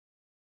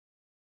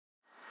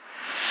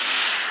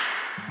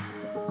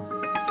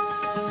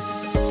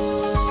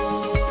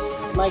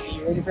Mike,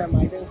 you ready for a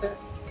migraine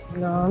test?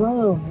 No, I'm a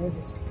little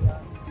nervous, to be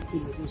honest.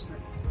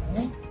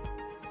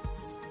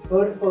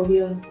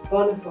 Photophobia,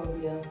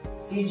 phonophobia,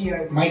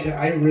 CGRP. Micah,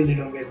 I really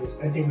don't get this.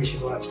 I think we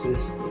should watch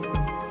this.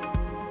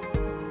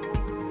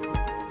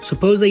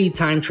 Suppose that you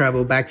time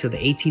travel back to the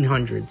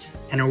 1800s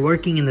and are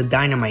working in the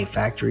dynamite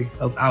factory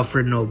of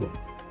Alfred Nobel.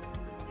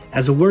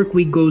 As the work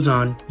week goes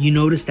on, you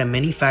notice that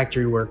many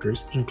factory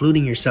workers,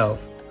 including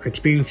yourself, are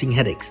experiencing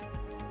headaches,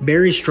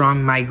 very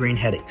strong migraine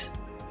headaches.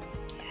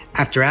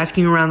 After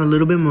asking around a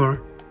little bit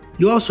more,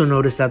 you also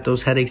notice that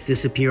those headaches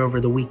disappear over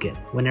the weekend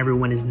when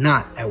everyone is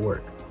not at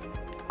work.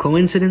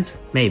 Coincidence?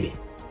 Maybe.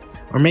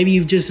 Or maybe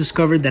you've just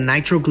discovered that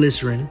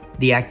nitroglycerin,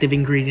 the active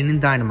ingredient in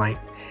dynamite,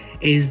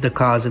 is the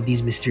cause of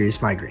these mysterious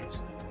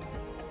migraines.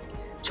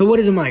 So what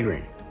is a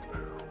migraine?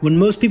 When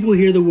most people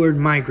hear the word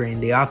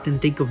migraine, they often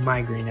think of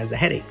migraine as a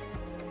headache.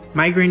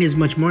 Migraine is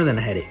much more than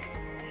a headache.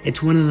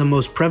 It's one of the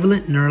most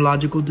prevalent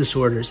neurological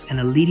disorders and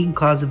a leading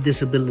cause of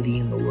disability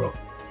in the world.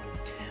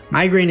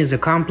 Migraine is a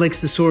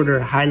complex disorder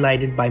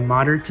highlighted by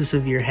moderate to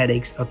severe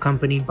headaches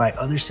accompanied by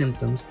other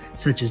symptoms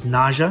such as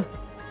nausea,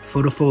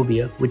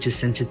 photophobia, which is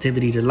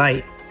sensitivity to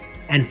light,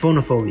 and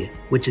phonophobia,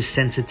 which is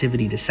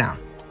sensitivity to sound.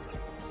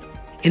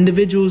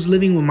 Individuals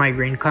living with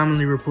migraine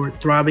commonly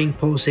report throbbing,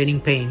 pulsating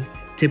pain,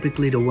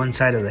 typically to one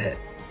side of the head.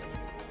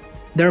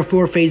 There are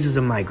 4 phases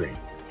of migraine.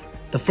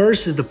 The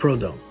first is the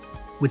prodrome,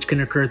 which can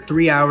occur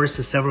 3 hours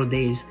to several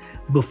days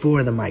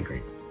before the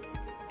migraine.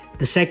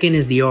 The second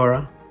is the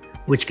aura,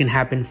 which can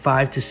happen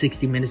 5 to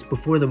 60 minutes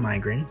before the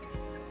migraine.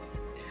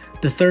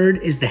 The third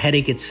is the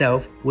headache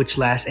itself, which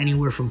lasts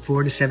anywhere from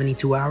 4 to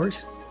 72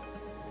 hours.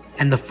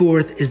 And the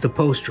fourth is the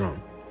postdrome,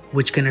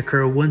 which can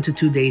occur 1 to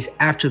 2 days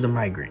after the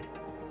migraine.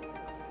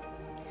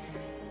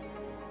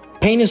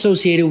 Pain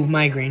associated with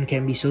migraine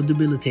can be so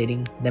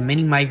debilitating that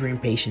many migraine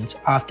patients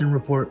often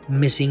report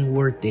missing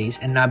work days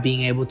and not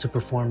being able to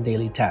perform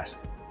daily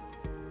tasks.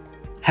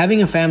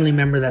 Having a family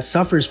member that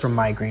suffers from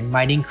migraine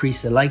might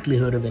increase the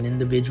likelihood of an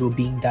individual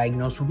being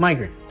diagnosed with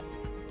migraine.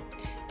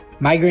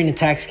 Migraine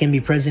attacks can be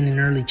present in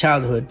early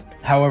childhood,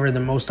 however,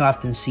 they're most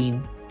often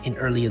seen in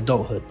early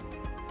adulthood.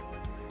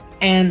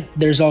 And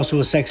there's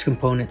also a sex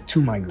component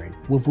to migraine,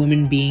 with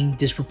women being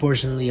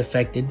disproportionately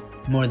affected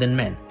more than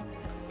men.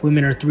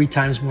 Women are 3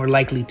 times more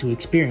likely to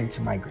experience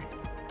a migraine.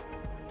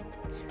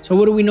 So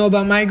what do we know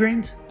about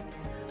migraines?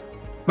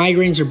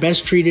 Migraines are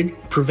best treated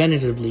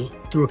preventatively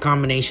through a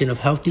combination of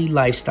healthy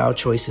lifestyle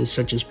choices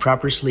such as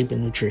proper sleep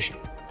and nutrition.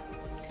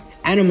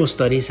 Animal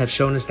studies have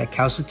shown us that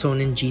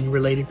calcitonin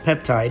gene-related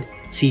peptide,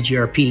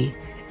 CGRP,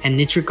 and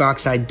nitric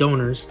oxide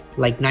donors,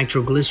 like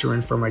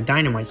nitroglycerin from our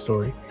dynamite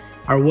story,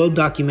 are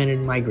well-documented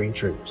migraine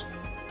triggers.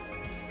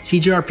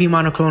 CGRP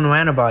monoclonal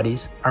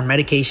antibodies are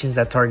medications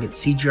that target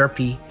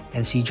CGRP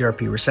and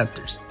CGRP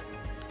receptors.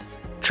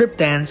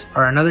 Triptans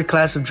are another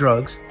class of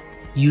drugs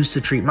used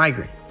to treat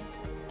migraine.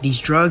 These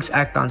drugs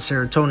act on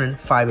serotonin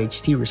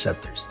 5-HT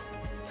receptors.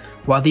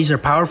 While these are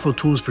powerful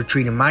tools for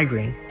treating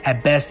migraine,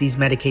 at best these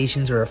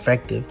medications are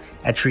effective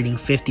at treating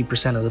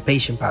 50% of the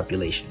patient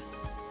population.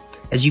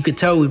 As you could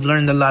tell, we've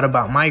learned a lot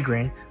about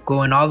migraine,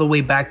 going all the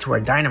way back to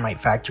our dynamite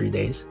factory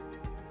days.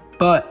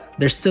 But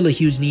there's still a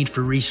huge need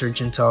for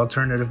research into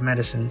alternative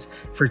medicines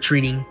for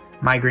treating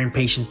migraine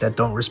patients that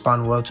don't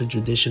respond well to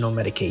traditional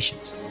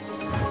medications.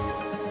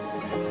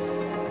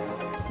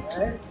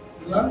 All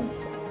right,